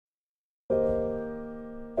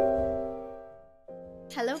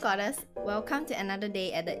Hello, Goddess. Welcome to another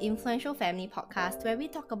day at the Influential Family Podcast, where we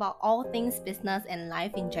talk about all things business and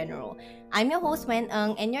life in general. I'm your host, Wen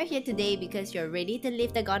Eng, and you're here today because you're ready to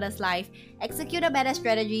live the Goddess life, execute a better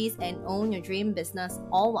strategies, and own your dream business,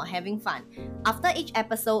 all while having fun. After each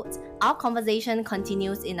episode, our conversation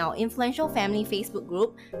continues in our Influential Family Facebook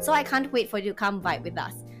group, so I can't wait for you to come vibe with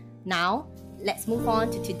us. Now, let's move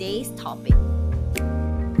on to today's topic.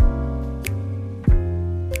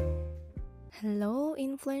 Hello,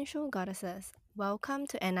 influential goddesses. Welcome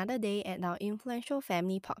to another day at our Influential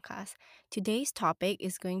Family Podcast. Today's topic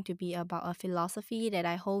is going to be about a philosophy that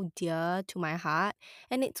I hold dear to my heart,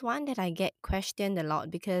 and it's one that I get questioned a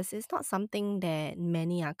lot because it's not something that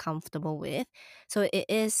many are comfortable with. So it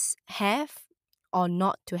is have or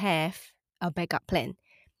not to have a backup plan.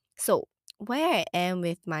 So, where I am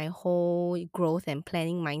with my whole growth and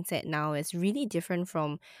planning mindset now is really different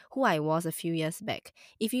from who I was a few years back.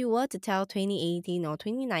 If you were to tell 2018 or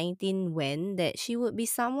 2019 when that she would be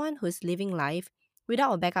someone who's living life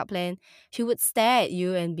without a backup plan, she would stare at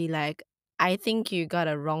you and be like, I think you got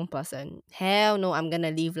a wrong person. Hell no, I'm gonna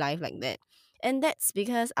live life like that. And that's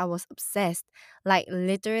because I was obsessed, like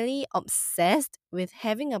literally obsessed with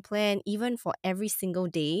having a plan even for every single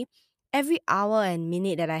day, every hour and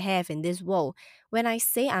minute that I have in this world. When I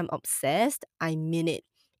say I'm obsessed, I mean it.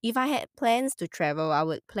 If I had plans to travel, I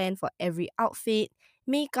would plan for every outfit,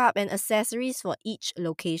 makeup, and accessories for each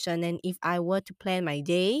location. And if I were to plan my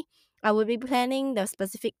day, I would be planning the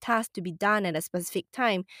specific task to be done at a specific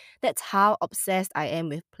time. That's how obsessed I am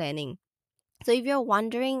with planning. So if you're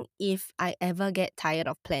wondering if I ever get tired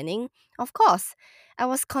of planning, of course. I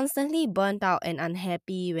was constantly burnt out and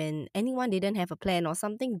unhappy when anyone didn't have a plan or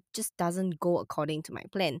something just doesn't go according to my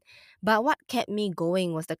plan. But what kept me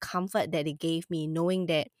going was the comfort that it gave me knowing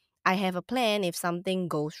that I have a plan if something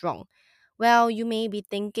goes wrong. Well, you may be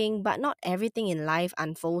thinking, but not everything in life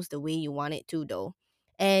unfolds the way you want it to, though.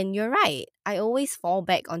 And you're right, I always fall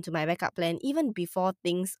back onto my backup plan even before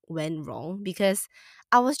things went wrong because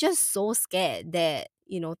I was just so scared that,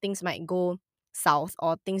 things might go south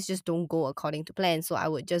or things just don't go according to plan. So I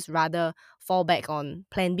would just rather fall back on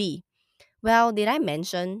plan B. Well, did I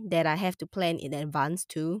mention that I have to plan in advance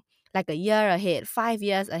too? Like a year ahead, 5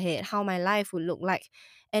 years ahead, how my life would look like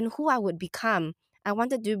and who I would become. I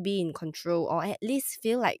wanted to be in control or at least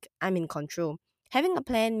feel like I'm in control. Having a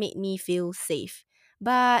plan made me feel safe,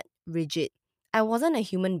 but rigid. I wasn't a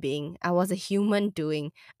human being, I was a human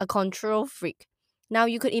doing, a control freak. Now,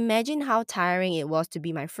 you could imagine how tiring it was to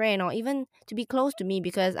be my friend or even to be close to me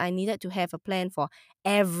because I needed to have a plan for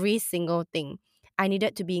every single thing. I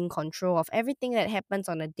needed to be in control of everything that happens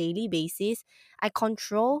on a daily basis. I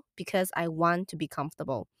control because I want to be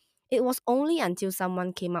comfortable. It was only until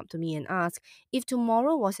someone came up to me and asked, if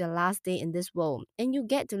tomorrow was your last day in this world and you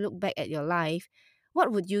get to look back at your life,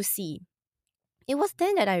 what would you see? It was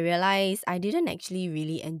then that I realized I didn't actually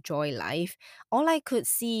really enjoy life. All I could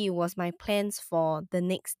see was my plans for the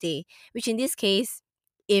next day, which in this case,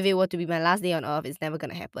 if it were to be my last day on earth, it's never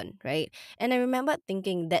gonna happen, right? And I remember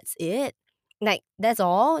thinking, that's it? Like, that's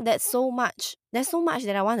all? That's so much. There's so much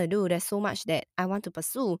that I want to do. There's so much that I want to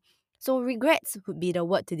pursue. So regrets would be the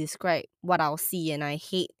word to describe what I'll see, and I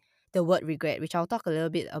hate the word regret, which I'll talk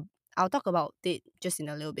about it just in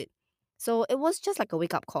a little bit. So it was just like a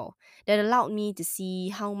wake up call that allowed me to see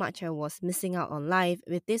how much I was missing out on life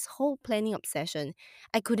with this whole planning obsession.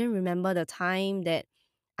 I couldn't remember the time that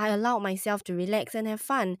I allowed myself to relax and have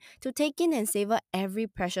fun, to take in and savor every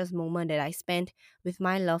precious moment that I spent with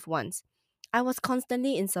my loved ones. I was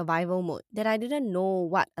constantly in survival mode, that I didn't know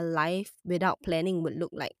what a life without planning would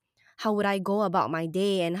look like. How would I go about my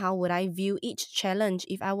day and how would I view each challenge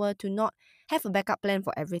if I were to not have a backup plan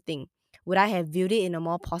for everything? Would I have viewed it in a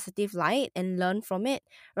more positive light and learned from it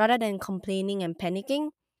rather than complaining and panicking?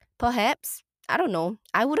 Perhaps. I don't know.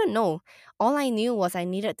 I wouldn't know. All I knew was I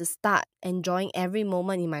needed to start enjoying every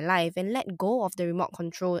moment in my life and let go of the remote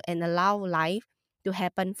control and allow life to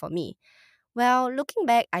happen for me. Well, looking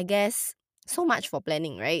back, I guess so much for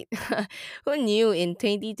planning, right? Who knew in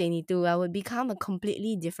 2022 I would become a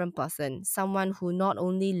completely different person, someone who not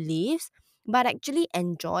only lives but actually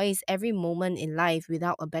enjoys every moment in life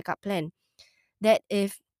without a backup plan. That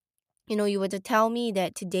if you were to tell me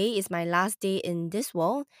that today is my last day in this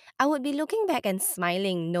world, I would be looking back and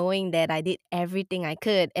smiling, knowing that I did everything I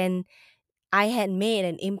could and I had made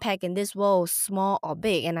an impact in this world, small or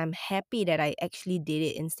big, and I'm happy that I actually did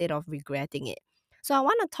it instead of regretting it. So, I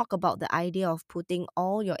want to talk about the idea of putting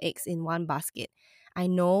all your eggs in one basket. I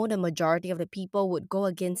know the majority of the people would go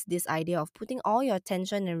against this idea of putting all your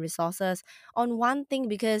attention and resources on one thing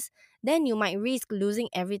because then you might risk losing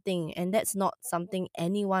everything, and that's not something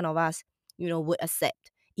any one of us would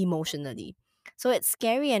accept emotionally. So it's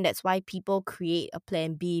scary, and that's why people create a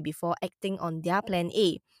plan B before acting on their plan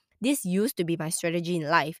A. This used to be my strategy in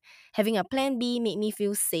life. Having a plan B made me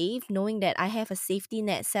feel safe, knowing that I have a safety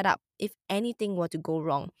net set up if anything were to go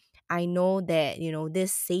wrong. I know that,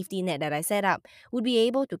 this safety net that I set up would be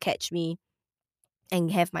able to catch me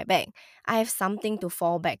and have my back. I have something to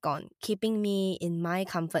fall back on, keeping me in my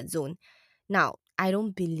comfort zone. Now, I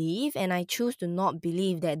don't believe and I choose to not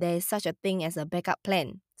believe that there is such a thing as a backup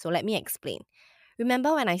plan. So let me explain.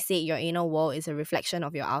 Remember when I said your inner world is a reflection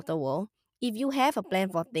of your outer world? If you have a plan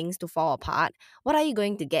for things to fall apart, what are you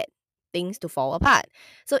going to get? Things to fall apart.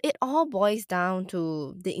 So it all boils down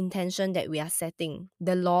to the intention that we are setting,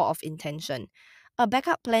 the law of intention. A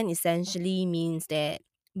backup plan essentially means that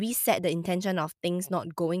we set the intention of things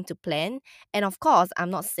not going to plan. And of course, I'm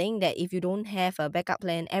not saying that if you don't have a backup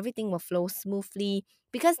plan, everything will flow smoothly,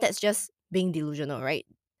 because that's just being delusional, right?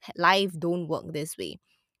 Life don't work this way.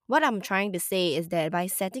 What I'm trying to say is that by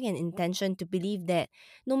setting an intention to believe that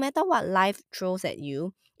no matter what life throws at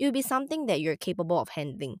you, it will be something that you're capable of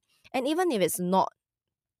handling. And even if it's not,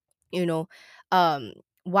 you know, um,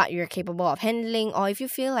 what you're capable of handling, or if you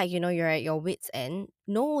feel like, you're at your wits' end,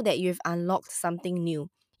 know that you've unlocked something new.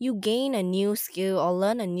 You gain a new skill or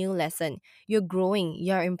learn a new lesson. You're growing,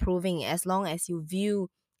 you're improving, as long as you view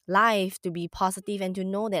life to be positive and to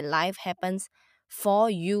know that life happens for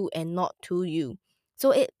you and not to you.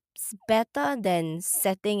 So it's better than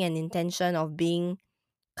setting an intention of being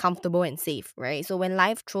comfortable and safe, right? So when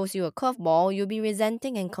life throws you a curveball, you'll be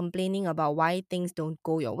resenting and complaining about why things don't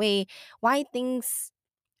go your way, why things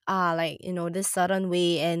are like, this certain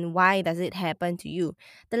way, and why does it happen to you.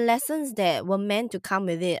 The lessons that were meant to come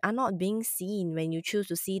with it are not being seen when you choose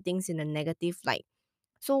to see things in a negative light.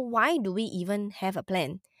 So, why do we even have a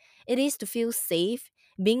plan? It is to feel safe,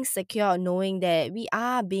 being secure, knowing that we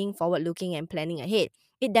are being forward looking and planning ahead.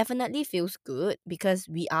 It definitely feels good because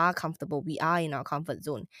we are comfortable, we are in our comfort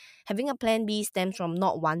zone. Having a plan B stems from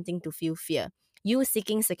not wanting to feel fear. You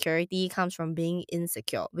seeking security comes from being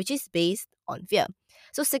insecure, which is based on fear.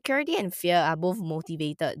 So, security and fear are both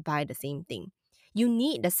motivated by the same thing. You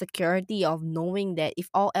need the security of knowing that if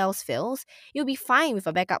all else fails, you'll be fine with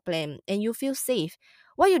a backup plan and you feel safe.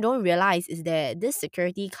 What you don't realize is that this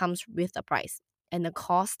security comes with a price, and the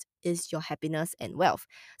cost is your happiness and wealth.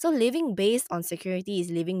 So, living based on security is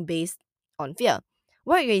living based on fear.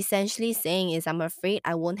 What you're essentially saying is, I'm afraid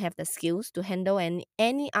I won't have the skills to handle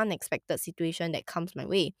any unexpected situation that comes my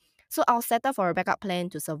way. So, I'll settle for a backup plan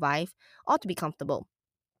to survive or to be comfortable.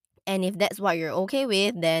 And if that's what you're okay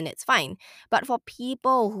with, then it's fine. But for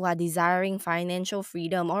people who are desiring financial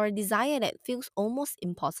freedom or a desire that feels almost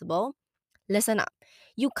impossible, listen up.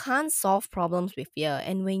 You can't solve problems with fear,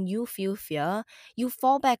 and when you feel fear, you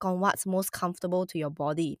fall back on what's most comfortable to your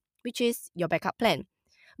body, which is your backup plan.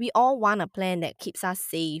 We all want a plan that keeps us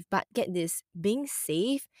safe, but get this, being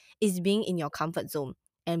safe is being in your comfort zone.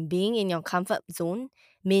 And being in your comfort zone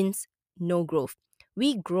means no growth.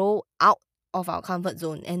 We grow out of our comfort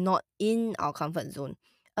zone and not in our comfort zone.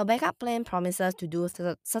 A backup plan promises to do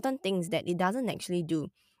certain things that it doesn't actually do.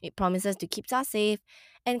 It promises to keep us safe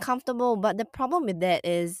and comfortable, but the problem with that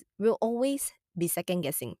is we'll always be second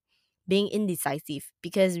guessing, being indecisive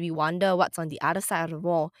because we wonder what's on the other side of the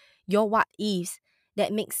wall, your what ifs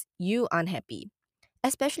that makes you unhappy.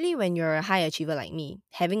 Especially when you're a high achiever like me,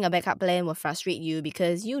 having a backup plan will frustrate you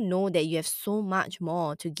because you know that you have so much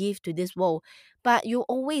more to give to this world, but you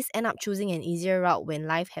always end up choosing an easier route when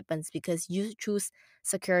life happens because you choose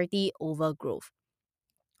security over growth.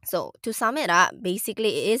 So, to sum it up, basically,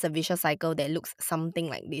 it is a vicious cycle that looks something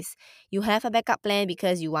like this. You have a backup plan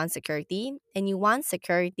because you want security, and you want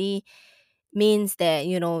security means that,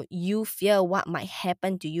 you fear what might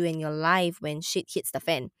happen to you in your life when shit hits the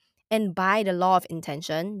fan. And by the law of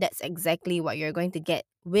intention, that's exactly what you're going to get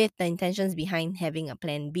with the intentions behind having a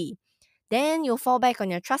plan B. Then you'll fall back on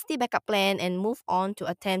your trusty backup plan and move on to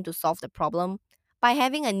attempt to solve the problem by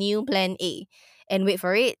having a new plan A. And wait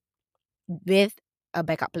for it, with a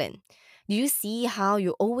backup plan. Do you see how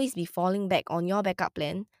you always be falling back on your backup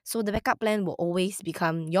plan? So the backup plan will always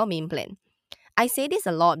become your main plan. I say this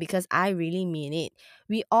a lot because I really mean it.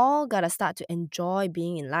 We all gotta start to enjoy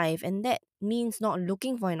being in life, and that means not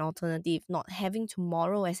looking for an alternative, not having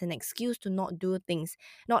tomorrow as an excuse to not do things,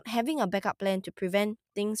 not having a backup plan to prevent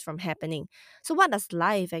things from happening. So, what does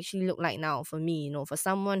life actually look like now for me? For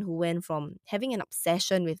someone who went from having an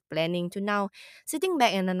obsession with planning to now sitting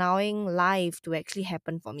back and allowing life to actually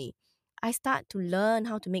happen for me. I start to learn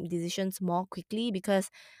how to make decisions more quickly because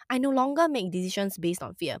I no longer make decisions based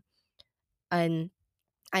on fear. And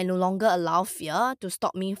I no longer allow fear to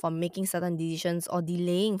stop me from making certain decisions or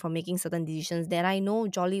delaying from making certain decisions that I know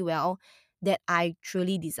jolly well that I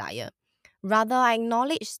truly desire. Rather, I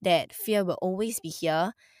acknowledge that fear will always be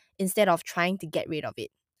here instead of trying to get rid of it.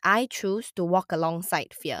 I choose to walk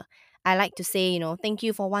alongside fear. I like to say, thank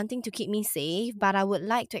you for wanting to keep me safe, but I would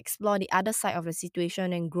like to explore the other side of the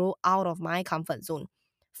situation and grow out of my comfort zone.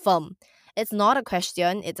 Firm. It's not a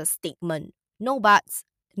question, it's a statement. No buts,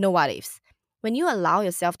 no what ifs. When you allow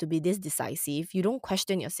yourself to be this decisive, you don't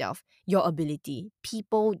question yourself, your ability.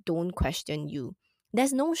 People don't question you.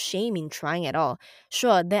 There's no shame in trying at all.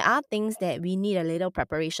 Sure, there are things that we need a little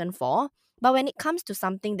preparation for, but when it comes to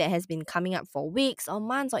something that has been coming up for weeks or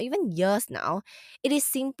months or even years now, it is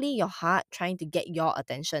simply your heart trying to get your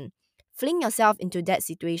attention. Fling yourself into that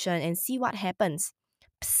situation and see what happens.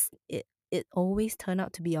 Psst, it always turned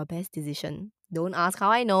out to be your best decision. Don't ask how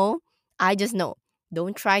I know. I just know.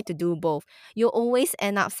 Don't try to do both. You'll always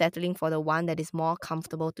end up settling for the one that is more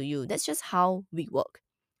comfortable to you. That's just how we work.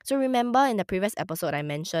 So remember in the previous episode I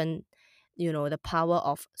mentioned, the power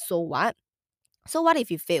of so what? So what if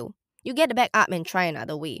you fail? You get back up and try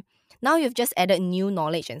another way. Now you've just added new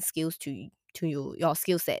knowledge and skills to your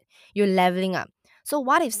skill set. You're leveling up. So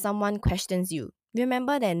what if someone questions you?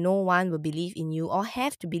 Remember that no one will believe in you or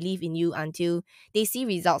have to believe in you until they see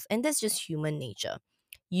results, and that's just human nature.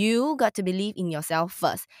 You got to believe in yourself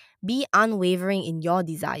first. Be unwavering in your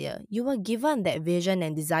desire. You were given that vision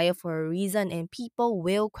and desire for a reason, and people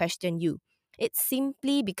will question you. It's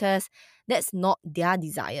simply because that's not their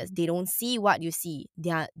desires. They don't see what you see.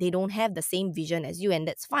 They don't have the same vision as you, and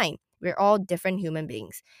that's fine. We're all different human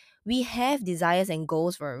beings. We have desires and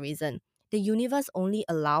goals for a reason. The universe only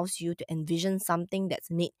allows you to envision something that's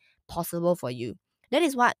made possible for you. That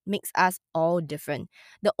is what makes us all different.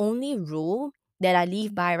 The only rule that I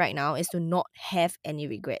live by right now is to not have any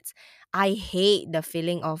regrets. I hate the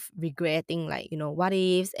feeling of regretting, like, what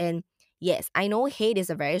ifs. And yes, I know hate is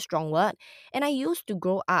a very strong word, and I used to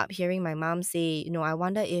grow up hearing my mom say, I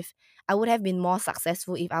wonder if I would have been more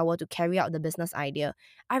successful if I were to carry out the business idea.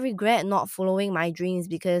 I regret not following my dreams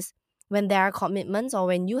because when there are commitments or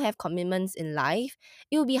when you have commitments in life,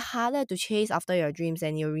 it will be harder to chase after your dreams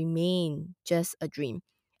and you'll remain just a dream.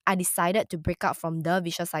 I decided to break out from the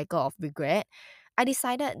vicious cycle of regret. I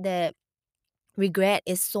decided that regret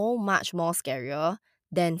is so much more scarier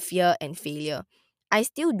than fear and failure. I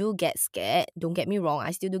still do get scared, don't get me wrong,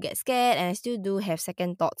 I still do get scared and I still do have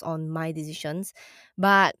second thoughts on my decisions.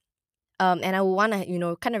 But and I would want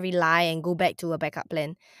to, kind of rely and go back to a backup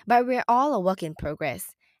plan. But we're all a work in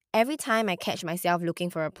progress. Every time I catch myself looking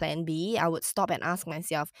for a plan B, I would stop and ask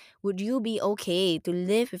myself, would you be okay to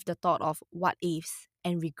live with the thought of what ifs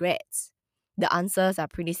and regrets? The answers are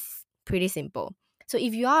pretty simple. So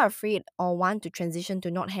if you are afraid or want to transition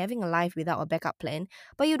to not having a life without a backup plan,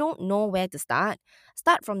 but you don't know where to start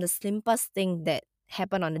from the simplest thing that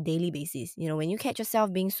happen on a daily basis. When you catch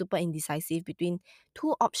yourself being super indecisive between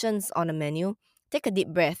two options on a menu, take a deep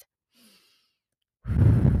breath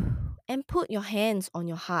and put your hands on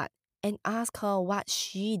your heart and ask her what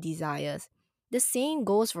she desires. The same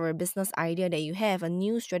goes for a business idea that you have, a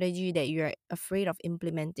new strategy that you're afraid of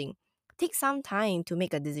implementing. Take some time to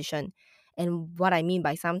make a decision. And what I mean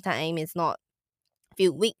by some time is not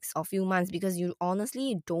few weeks or few months, because you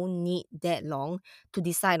honestly don't need that long to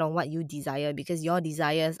decide on what you desire, because your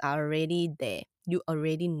desires are already there. You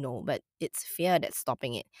already know, but it's fear that's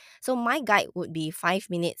stopping it. So my guide would be 5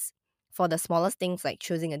 minutes for the smallest things like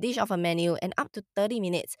choosing a dish off a menu and up to 30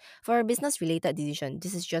 minutes for a business related decision.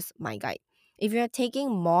 This is just my guide. If you're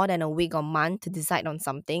taking more than a week or month to decide on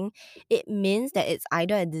something, it means that it's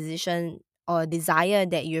either a decision or a desire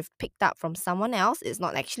that you've picked up from someone else. It's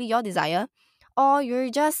not actually your desire, or you're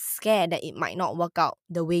just scared that it might not work out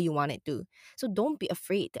the way you want it to. So don't be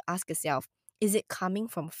afraid to ask yourself, is it coming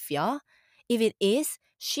from fear? If it is,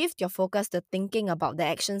 shift your focus to thinking about the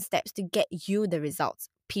action steps to get you the results,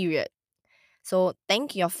 period. So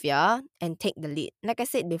thank your fear and take the lead. Like I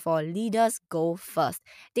said before, leaders go first.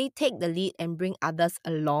 They take the lead and bring others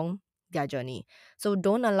along their journey. So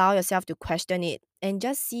don't allow yourself to question it and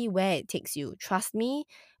just see where it takes you. Trust me,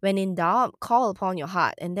 when in doubt, call upon your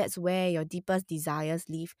heart, and that's where your deepest desires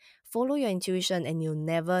live. Follow your intuition and you'll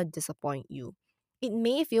never disappoint you. It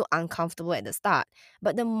may feel uncomfortable at the start,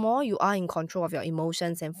 but the more you are in control of your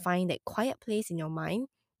emotions and find that quiet place in your mind,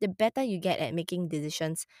 the better you get at making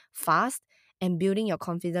decisions fast and building your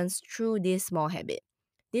confidence through this small habit.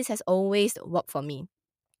 This has always worked for me.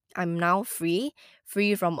 I'm now free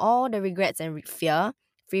from all the regrets and fear,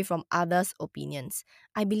 free from others' opinions.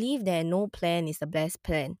 I believe that no plan is the best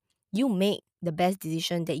plan. You make the best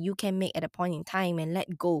decision that you can make at a point in time and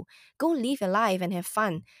let go. Go live your life and have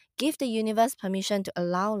fun. Give the universe permission to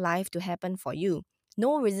allow life to happen for you.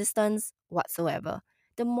 No resistance whatsoever.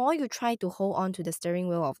 The more you try to hold on to the steering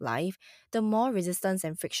wheel of life, the more resistance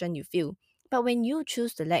and friction you feel. But when you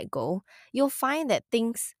choose to let go, you'll find that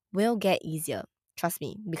things will get easier. Trust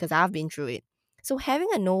me, because I've been through it. So having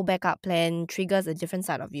a no backup plan triggers a different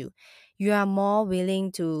side of you. You are more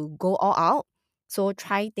willing to go all out, so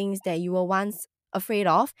try things that you were once afraid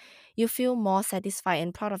of. You feel more satisfied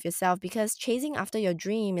and proud of yourself because chasing after your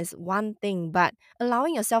dream is one thing, but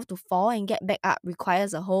allowing yourself to fall and get back up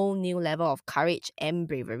requires a whole new level of courage and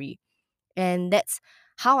bravery. And that's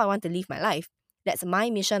how I want to live my life. That's my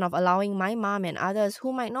mission of allowing my mom and others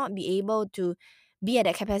who might not be able to be at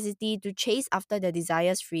that capacity to chase after their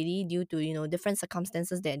desires freely due to, different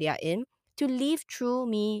circumstances that they are in, to live through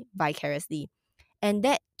me vicariously. And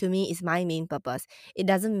that to me is my main purpose. It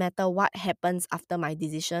doesn't matter what happens after my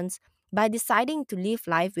decisions. By deciding to live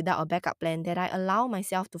life without a backup plan that I allow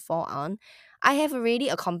myself to fall on, I have already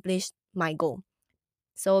accomplished my goal.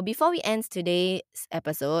 So before we end today's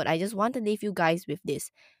episode, I just want to leave you guys with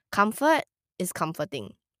this. Comfort is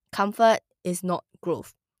comforting. Comfort is not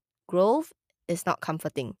growth. Growth is not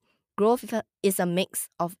comforting. Growth is a mix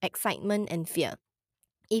of excitement and fear.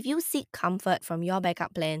 If you seek comfort from your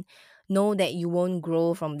backup plan, know that you won't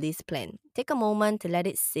grow from this plan. Take a moment to let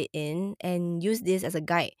it sit in and use this as a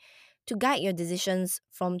guide to guide your decisions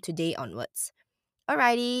from today onwards.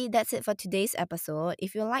 Alrighty, that's it for today's episode.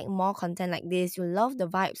 If you like more content like this, you'll love the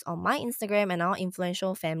vibes on my Instagram and our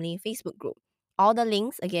Influential Family Facebook group. All the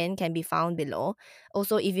links again can be found below.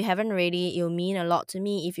 Also, if you haven't already, it'll mean a lot to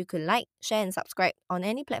me if you could like, share, and subscribe on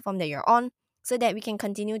any platform that you're on so that we can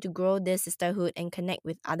continue to grow this sisterhood and connect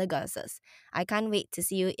with other goddesses. I can't wait to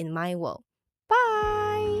see you in my world. Bye!